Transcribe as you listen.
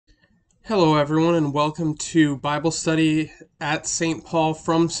Hello, everyone, and welcome to Bible study at St. Paul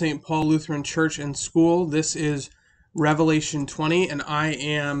from St. Paul Lutheran Church and School. This is Revelation 20, and I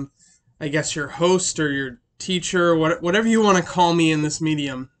am, I guess, your host or your teacher, whatever you want to call me in this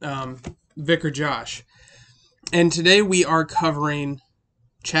medium, Vicar Josh. And today we are covering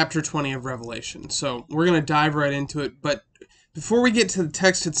chapter 20 of Revelation. So we're going to dive right into it. But before we get to the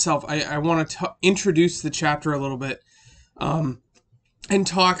text itself, I want to introduce the chapter a little bit. And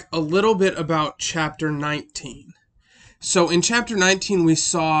talk a little bit about chapter 19. So in chapter 19, we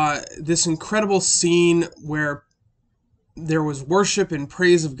saw this incredible scene where there was worship and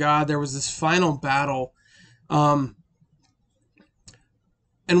praise of God. There was this final battle. And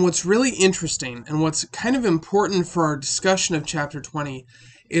what's really interesting and what's kind of important for our discussion of chapter 20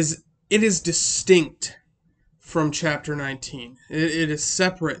 is it is distinct from chapter 19. It is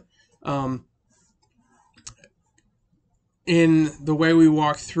separate. In the way we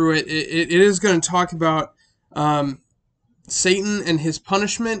walk through it, it is going to talk about Satan and his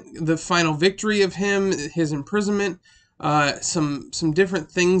punishment, the final victory of him, his imprisonment, some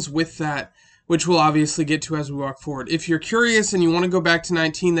different things with that, which we'll obviously get to as we walk forward. If you're curious and you want to go back to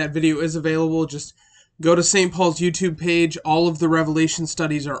 19, that video is available. Just go to St. Paul's YouTube page. All of the Revelation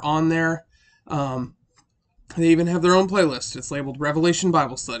studies are on there. They even have their own playlist. It's labeled Revelation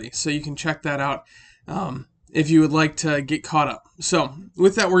Bible Study, so you can check that out. If you would like to get caught up. So,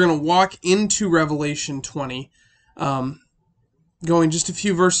 with that, we're going to walk into Revelation 20, going just a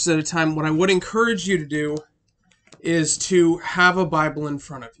few verses at a time. What I would encourage you to do is to have a Bible in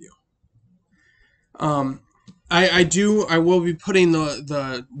front of you. I will be putting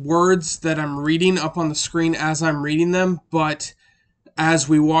the words that I'm reading up on the screen as I'm reading them, but as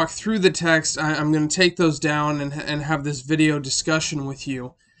we walk through the text, I'm going to take those down and have this video discussion with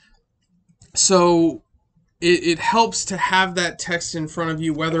you. So, it helps to have that text in front of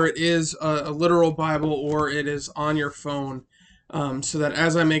you, whether it is a literal Bible or it is on your phone, so that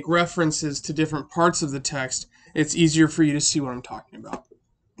as I make references to different parts of the text, it's easier for you to see what I'm talking about.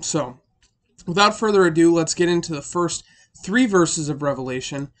 So, without further ado, let's get into the first 3 verses of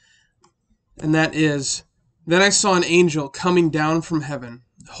Revelation, and that is, "Then I saw an angel coming down from heaven,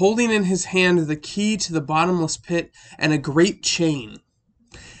 holding in his hand the key to the bottomless pit and a great chain.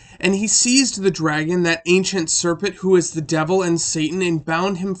 And he seized the dragon, that ancient serpent who is the devil and Satan, and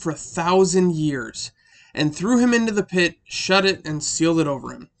bound him for 1,000 years, and threw him into the pit, shut it, and sealed it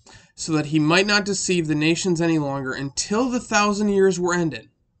over him, so that he might not deceive the nations any longer until the 1,000 years were ended.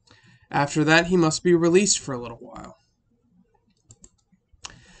 After that, he must be released for a little while."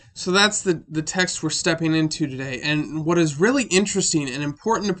 So that's the text we're stepping into today. And what is really interesting and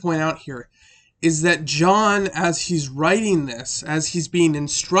important to point out here is that John, as he's writing this, as he's being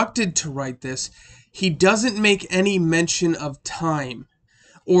instructed to write this, he doesn't make any mention of time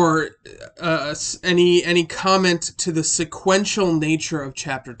or any comment to the sequential nature of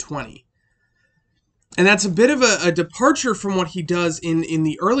chapter 20. And that's a bit of a departure from what he does in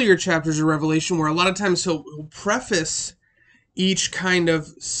the earlier chapters of Revelation, where a lot of times he'll preface each kind of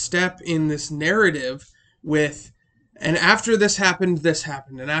step in this narrative with, "And after this happened,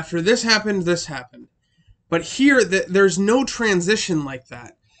 and after this happened, this happened." But here, there's no transition like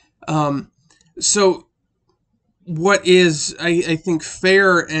that. So what is, I think,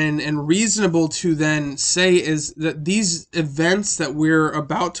 fair and reasonable to then say is that these events that we're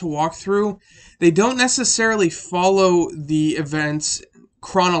about to walk through, they don't necessarily follow the events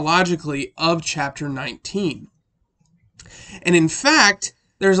chronologically of chapter 19. And in fact,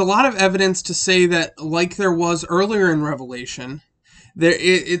 there's a lot of evidence to say that, like there was earlier in Revelation,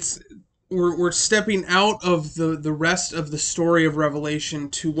 we're stepping out of the rest of the story of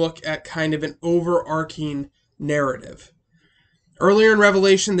Revelation to look at kind of an overarching narrative. Earlier in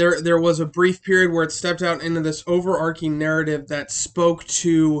Revelation, there was a brief period where it stepped out into this overarching narrative that spoke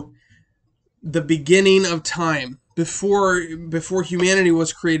to the beginning of time, before humanity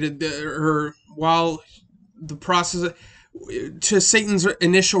was created, or while the process to Satan's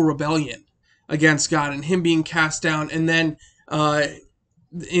initial rebellion against God and him being cast down. And then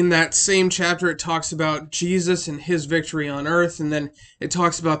in that same chapter, it talks about Jesus and his victory on earth, and then it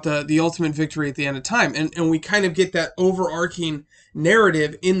talks about the ultimate victory at the end of time. And we kind of get that overarching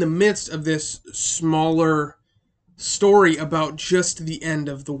narrative in the midst of this smaller story about just the end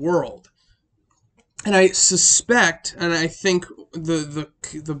of the world. And I suspect, and I think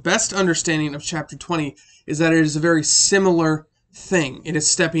the best understanding of chapter 20 is that it is a very similar thing. It is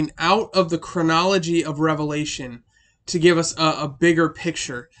stepping out of the chronology of Revelation to give us a bigger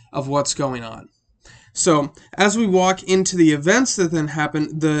picture of what's going on. So, as we walk into the events that then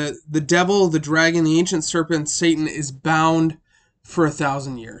happen, the devil, the dragon, the ancient serpent, Satan, is bound for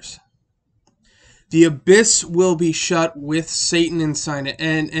 1,000 years. The abyss will be shut with Satan inside it.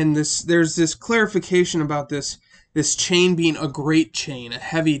 And there's this clarification about this chain being a great chain, a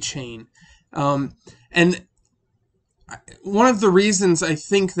heavy chain. And one of the reasons I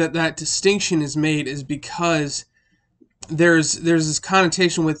think that distinction is made is because there's this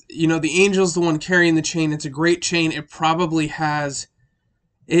connotation with, the angel's the one carrying the chain. It's a great chain. It probably has,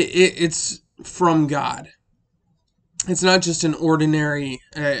 it's from God. It's not just an ordinary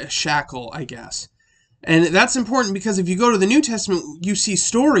shackle, I guess. And that's important because if you go to the New Testament, you see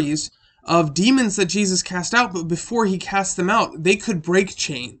stories of demons that Jesus cast out, but before he cast them out, they could break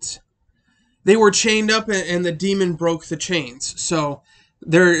chains. They were chained up and the demon broke the chains. So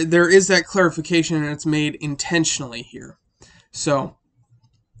there is that clarification, and it's made intentionally here. So,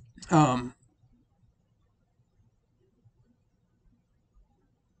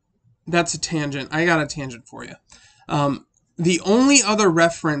 that's a tangent. I got a tangent for you. The only other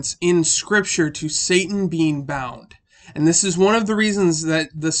reference in Scripture to Satan being bound, and this is one of the reasons that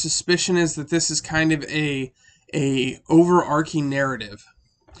the suspicion is that this is kind of a overarching narrative,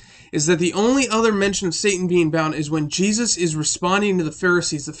 is that the only other mention of Satan being bound is when Jesus is responding to the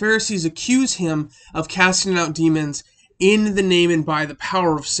Pharisees. The Pharisees accuse him of casting out demons in the name and by the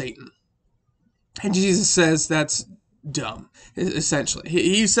power of Satan. And Jesus says that's dumb, essentially.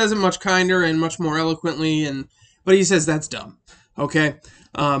 He says it much kinder and much more eloquently, but he says that's dumb, okay?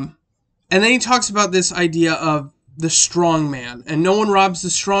 And then he talks about this idea of the strong man, and no one robs the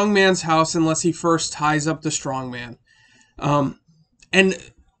strong man's house unless he first ties up the strong man. And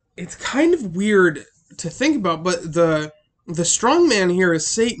it's kind of weird to think about, but the strong man here is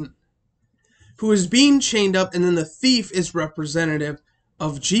Satan, who is being chained up, and then the thief is representative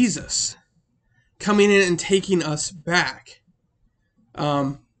of Jesus coming in and taking us back.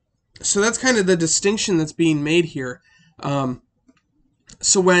 So that's kind of the distinction that's being made here.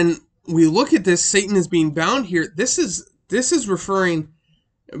 So when we look at this, Satan is being bound here. This is referring,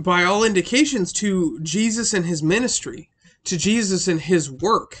 by all indications, to Jesus and his ministry, to Jesus and his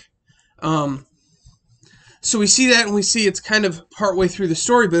work. So we see that, and we see it's kind of partway through the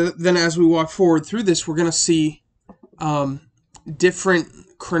story, but then as we walk forward through this, we're going to see different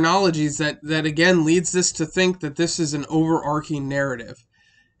chronologies that again leads us to think that this is an overarching narrative.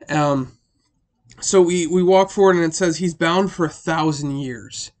 So we walk forward, and it says he's bound for 1,000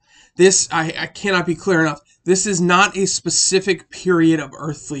 years. This, I cannot be clear enough. This is not a specific period of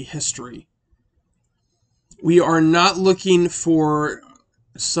earthly history. We are not looking for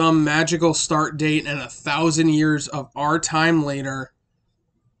some magical start date and 1,000 years of our time later,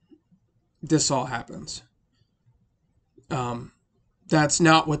 this all happens. That's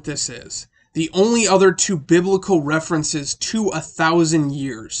not what this is. The only other two biblical references to 1,000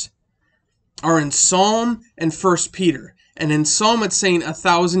 years are in Psalm and 1 Peter. And in Psalm, it's saying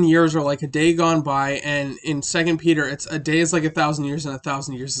 1,000 years are like a day gone by, and in 2 Peter, it's a day is like 1,000 years, and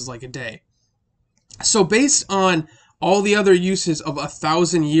 1,000 years is like a day. So based on all the other uses of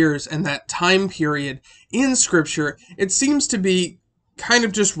 1,000 years and that time period in Scripture, it seems to be kind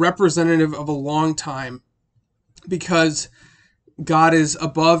of just representative of a long time, because God is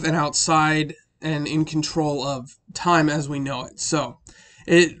above and outside and in control of time as we know it. So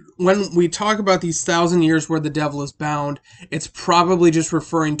when we talk about these 1,000 years where the devil is bound, it's probably just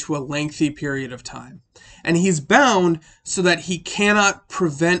referring to a lengthy period of time. And he's bound so that he cannot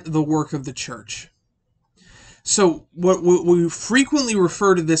prevent the work of the church. So what we frequently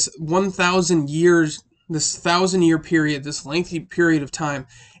refer to this 1,000 years, this 1,000-year period, this lengthy period of time,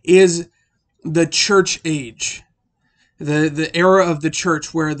 is the church age. The era of the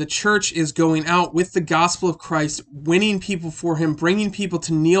church, where the church is going out with the gospel of Christ, winning people for him, bringing people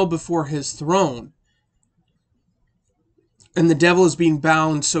to kneel before his throne. And the devil is being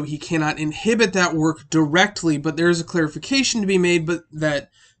bound so he cannot inhibit that work directly, but there is a clarification to be made, but that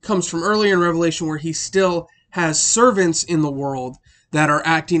comes from earlier in Revelation, where he still has servants in the world that are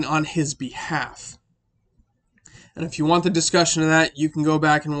acting on his behalf. And if you want the discussion of that, you can go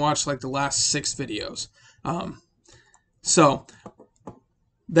back and watch like the last 6 videos. So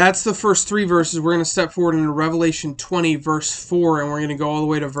that's the first 3 verses. We're going to step forward into Revelation 20, verse 4, and we're going to go all the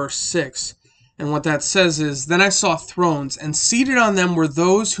way to verse 6. And what that says is, "Then I saw thrones, and seated on them were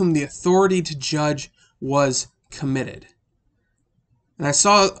those whom the authority to judge was committed. And I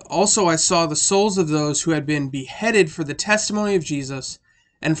saw the souls of those who had been beheaded for the testimony of Jesus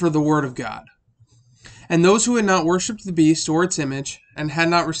and for the word of God, and those who had not worshipped the beast or its image, and had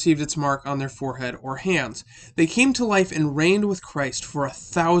not received its mark on their forehead or hands. They came to life and reigned with Christ for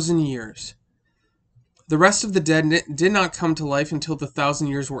 1,000 years. The rest of the dead did not come to life until the 1,000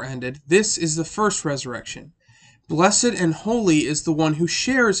 years were ended. This is the first resurrection. Blessed and holy is the one who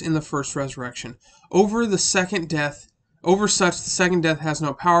shares in the first resurrection. Over the second death, over such the second death has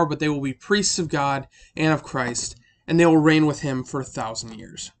no power, but they will be priests of God and of Christ, and they will reign with him for 1,000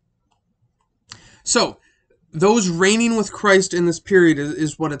 years. So, those reigning with Christ in this period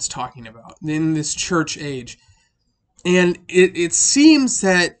is what it's talking about, in this church age. And it seems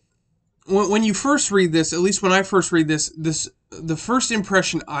that when you first read this, at least when I first read this, the first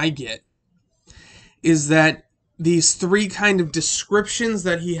impression I get is that these three kind of descriptions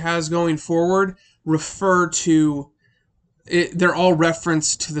that he has going forward refer to, they're all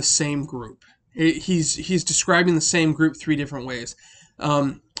referenced to the same group. He's describing the same group three different ways.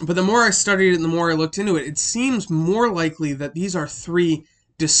 But the more I studied it and the more I looked into it, it seems more likely that these are three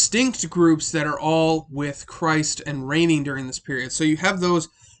distinct groups that are all with Christ and reigning during this period. So you have those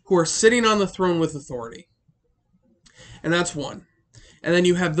who are sitting on the throne with authority, and that's one. And then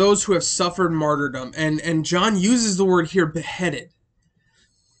you have those who have suffered martyrdom, and John uses the word here, beheaded.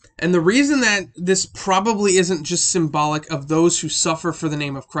 And the reason that this probably isn't just symbolic of those who suffer for the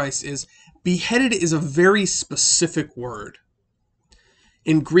name of Christ is beheaded is a very specific word.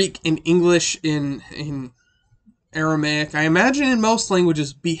 In Greek, in English, in Aramaic, I imagine in most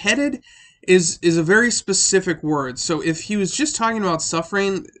languages, beheaded is a very specific word. So if he was just talking about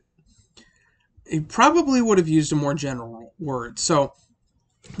suffering, he probably would have used a more general word. So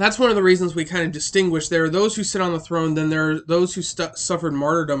that's one of the reasons we kind of distinguish. There are those who sit on the throne, then there are those who suffered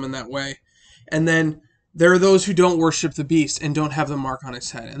martyrdom in that way, and then there are those who don't worship the beast and don't have the mark on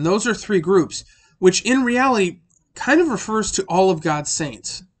his head. And those are three groups, which in reality kind of refers to all of God's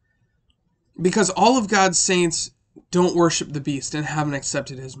saints. Because all of God's saints don't worship the beast and haven't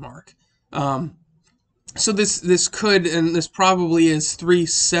accepted his mark. So this could, and this probably is, three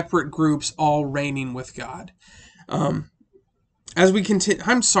separate groups all reigning with God. As we continue,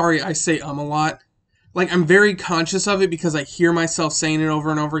 I'm sorry I say a lot. Like, I'm very conscious of it because I hear myself saying it over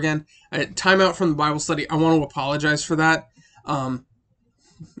and over again. Time out from the Bible study, I want to apologize for that. And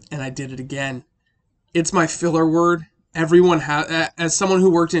I did it again. It's my filler word. Everyone has, as someone who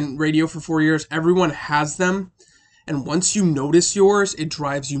worked in radio for 4 years, everyone has them. And once you notice yours, it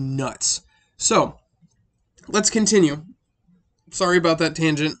drives you nuts. So, let's continue. Sorry about that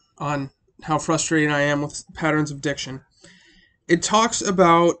tangent on how frustrated I am with patterns of diction. It talks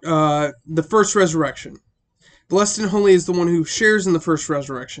about the first resurrection. Blessed and holy is the one who shares in the first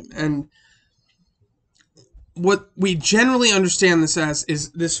resurrection. And what we generally understand this as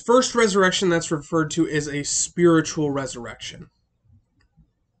is this first resurrection that's referred to as a spiritual resurrection.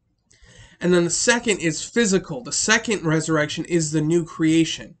 And then the second is physical. The second resurrection is the new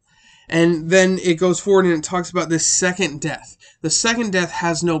creation. And then it goes forward and it talks about this second death. The second death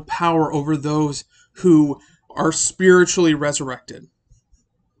has no power over those who are spiritually resurrected.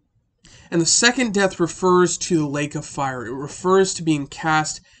 And the second death refers to the lake of fire. It refers to being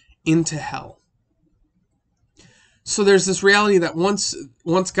cast into hell. So there's this reality that once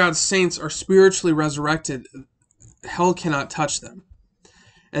God's saints are spiritually resurrected, hell cannot touch them.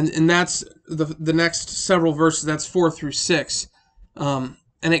 And that's the next several verses, that's 4 through 6. And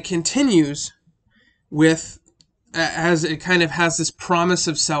it continues with, as it kind of has this promise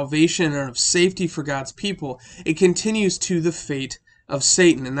of salvation and of safety for God's people, it continues to the fate of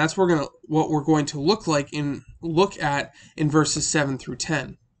Satan. And that's what we're going to look at in verses 7 through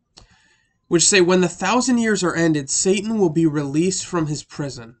 10. Which say, when the 1,000 years are ended, Satan will be released from his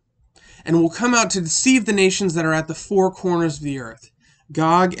prison, and will come out to deceive the nations that are at the four corners of the earth,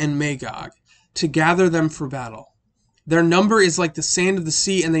 Gog and Magog, to gather them for battle. Their number is like the sand of the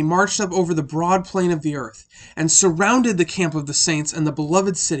sea, and they marched up over the broad plain of the earth, and surrounded the camp of the saints and the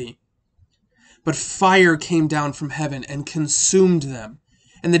beloved city. But fire came down from heaven and consumed them.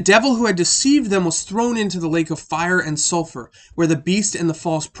 And the devil who had deceived them was thrown into the lake of fire and sulfur, where the beast and the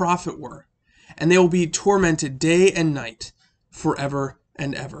false prophet were. And they will be tormented day and night forever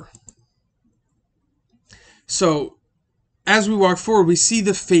and ever. So, as we walk forward, we see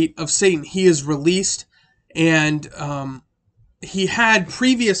the fate of Satan. He is released, and he had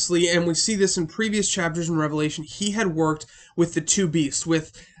previously, and we see this in previous chapters in Revelation, he had worked with the two beasts,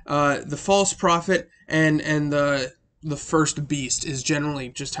 with the false prophet and the first beast is generally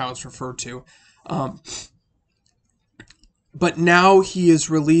just how it's referred to. But now he is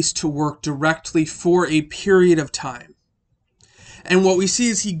released to work directly for a period of time. And what we see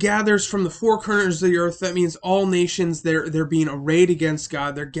is he gathers from the four corners of the earth. That means all nations, they're being arrayed against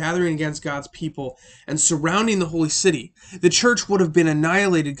God. They're gathering against God's people and surrounding the holy city. The church would have been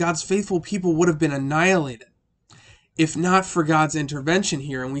annihilated. God's faithful people would have been annihilated if not for God's intervention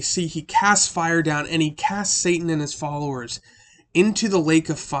here. And we see he casts fire down, and he casts Satan and his followers into the lake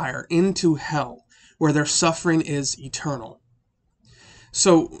of fire, into hell, where their suffering is eternal.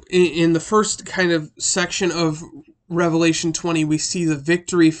 So in the first kind of section of Revelation 20, we see the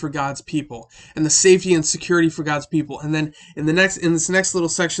victory for God's people and the safety and security for God's people. And then in this next little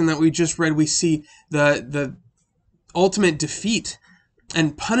section that we just read, we see the ultimate defeat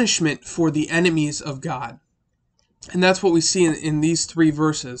and punishment for the enemies of God. And that's what we see in these 3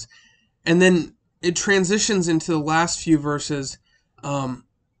 verses. And then it transitions into the last few verses,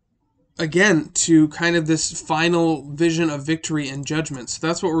 again, to kind of this final vision of victory and judgment. So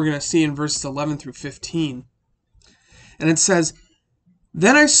that's what we're going to see in verses 11 through 15. And it says,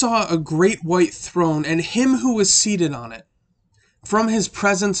 "Then I saw a great white throne, and him who was seated on it. From his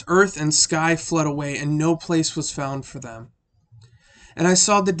presence earth and sky fled away, and no place was found for them. And I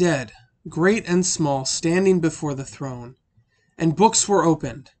saw the dead, great and small, standing before the throne. And books were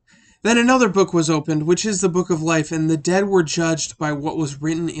opened. Then another book was opened, which is the book of life, and the dead were judged by what was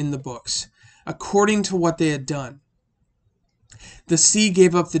written in the books, according to what they had done. The sea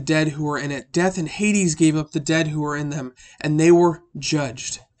gave up the dead who were in it. Death and Hades gave up the dead who were in them, and they were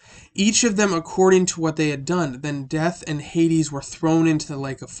judged, each of them according to what they had done. Then death and Hades were thrown into the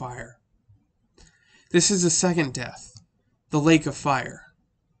lake of fire. This is the second death, the lake of fire.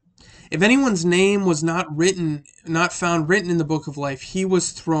 If anyone's name was not found written in the book of life, he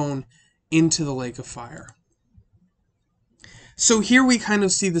was thrown into the lake of fire." So here we kind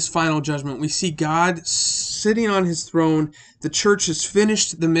of see this final judgment. We see God sitting on his throne. The church has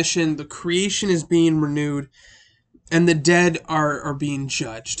finished the mission. The creation is being renewed. And the dead are being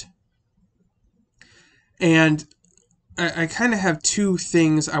judged. And I kind of have 2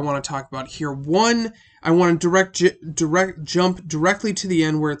 things I want to talk about here. One, I want to jump directly to the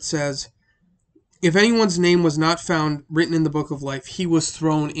end where it says, "If anyone's name was not found written in the book of life, he was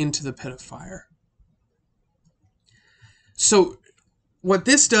thrown into the pit of fire." So what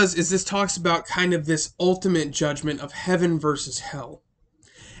this does is this talks about kind of this ultimate judgment of heaven versus hell.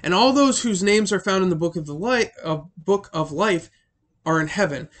 And all those whose names are found in the book of life are in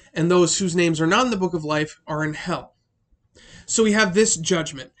heaven, and those whose names are not in the book of life are in hell. So we have this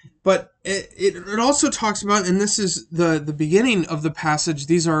judgment. But it also talks about, and this is the beginning of the passage,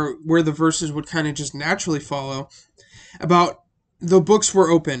 these are where the verses would kind of just naturally follow, about the books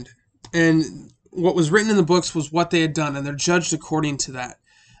were opened, and what was written in the books was what they had done, and they're judged according to that.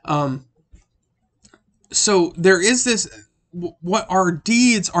 So there is this, what our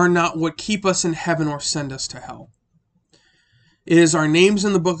deeds are not what keep us in heaven or send us to hell. It is our names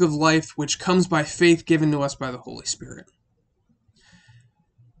in the book of life, which comes by faith given to us by the Holy Spirit.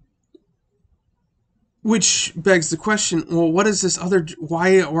 Which begs the question, well, what is this other,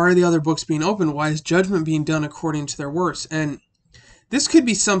 why are the other books being opened? Why is judgment being done according to their works? And this could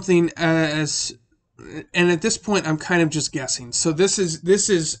be something and at this point I'm kind of just guessing. So this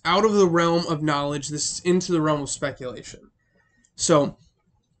is out of the realm of knowledge. This is into the realm of speculation. So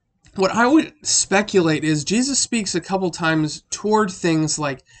what I would speculate is Jesus speaks a couple times toward things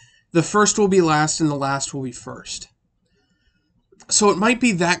like the first will be last and the last will be first. So it might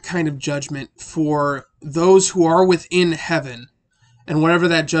be that kind of judgment for those who are within heaven, and whatever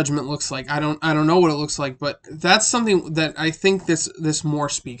that judgment looks like. I don't know what it looks like, but that's something that I think this more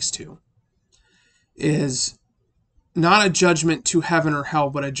speaks to. Is not a judgment to heaven or hell,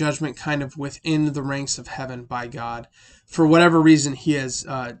 but a judgment kind of within the ranks of heaven by God for whatever reason he has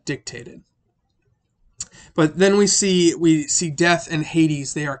dictated. But then we see death and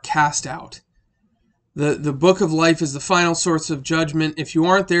Hades, they are cast out. The book of life is the final source of judgment. If you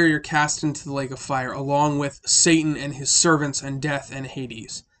aren't there, you're cast into the lake of fire, along with Satan and his servants and death and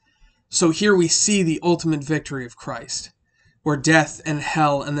Hades. So here we see the ultimate victory of Christ, where death and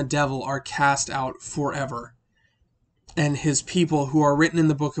hell and the devil are cast out forever, and his people who are written in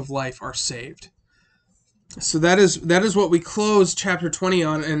the book of life are saved. So that is what we close chapter 20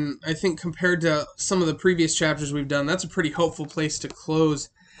 on, and I think compared to some of the previous chapters we've done, that's a pretty hopeful place to close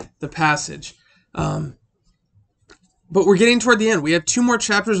the passage. But we're getting toward the end. We have 2 more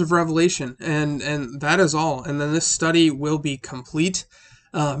chapters of Revelation, and that is all. And then this study will be complete,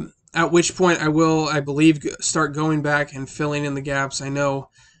 at which point I believe, start going back and filling in the gaps. I know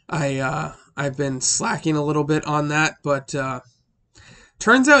I've been slacking a little bit on that, but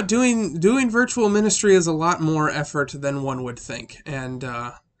turns out doing virtual ministry is a lot more effort than one would think. And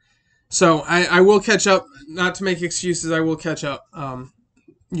so I will catch up. Not to make excuses, I will catch up.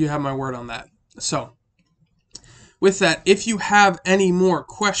 You have my word on that. So, with that, if you have any more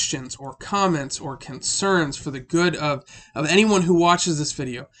questions or comments or concerns for the good of anyone who watches this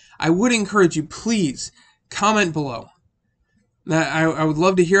video, I would encourage you, please comment below. I would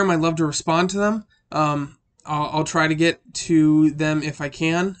love to hear them. I'd love to respond to them. I'll try to get to them if I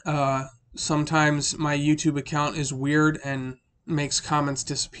can. sometimes my YouTube account is weird and makes comments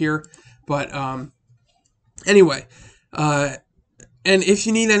disappear. But anyway, and if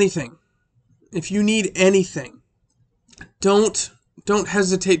you need anything, don't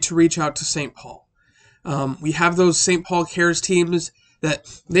hesitate to reach out to St. Paul. We have those St. Paul Cares teams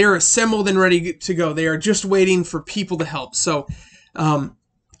that they are assembled and ready to go. They are just waiting for people to help. So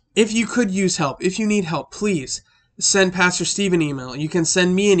if you could use help, if you need help, please send Pastor Steve an email. You can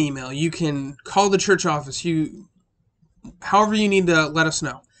send me an email. You can call the church office. However you need to let us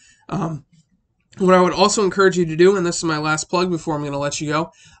know. What I would also encourage you to do, and this is my last plug before I'm going to let you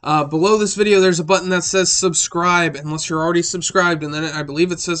go, below this video there's a button that says subscribe, unless you're already subscribed, and then I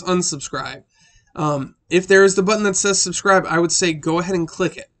believe it says unsubscribe. If there is the button that says subscribe, I would say go ahead and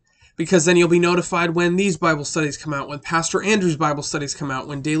click it, because then you'll be notified when these Bible studies come out, when Pastor Andrew's Bible studies come out,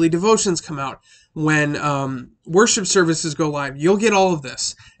 when daily devotions come out, when worship services go live. You'll get all of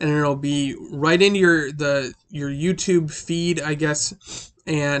this, and it'll be right into your YouTube feed, I guess,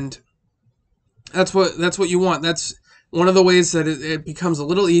 and that's what you want. That's one of the ways that it becomes a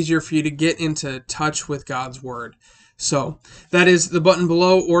little easier for you to get into touch with God's Word. So that is the button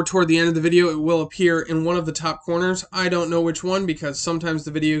below, or toward the end of the video, it will appear in one of the top corners. I don't know which one because sometimes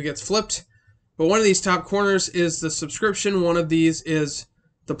the video gets flipped, but one of these top corners is the subscription. One of these is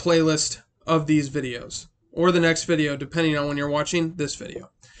the playlist of these videos, or the next video, depending on when you're watching this video.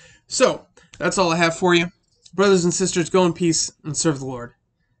 So that's all I have for you. Brothers and sisters, go in peace and serve the Lord.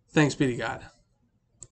 Thanks be to God.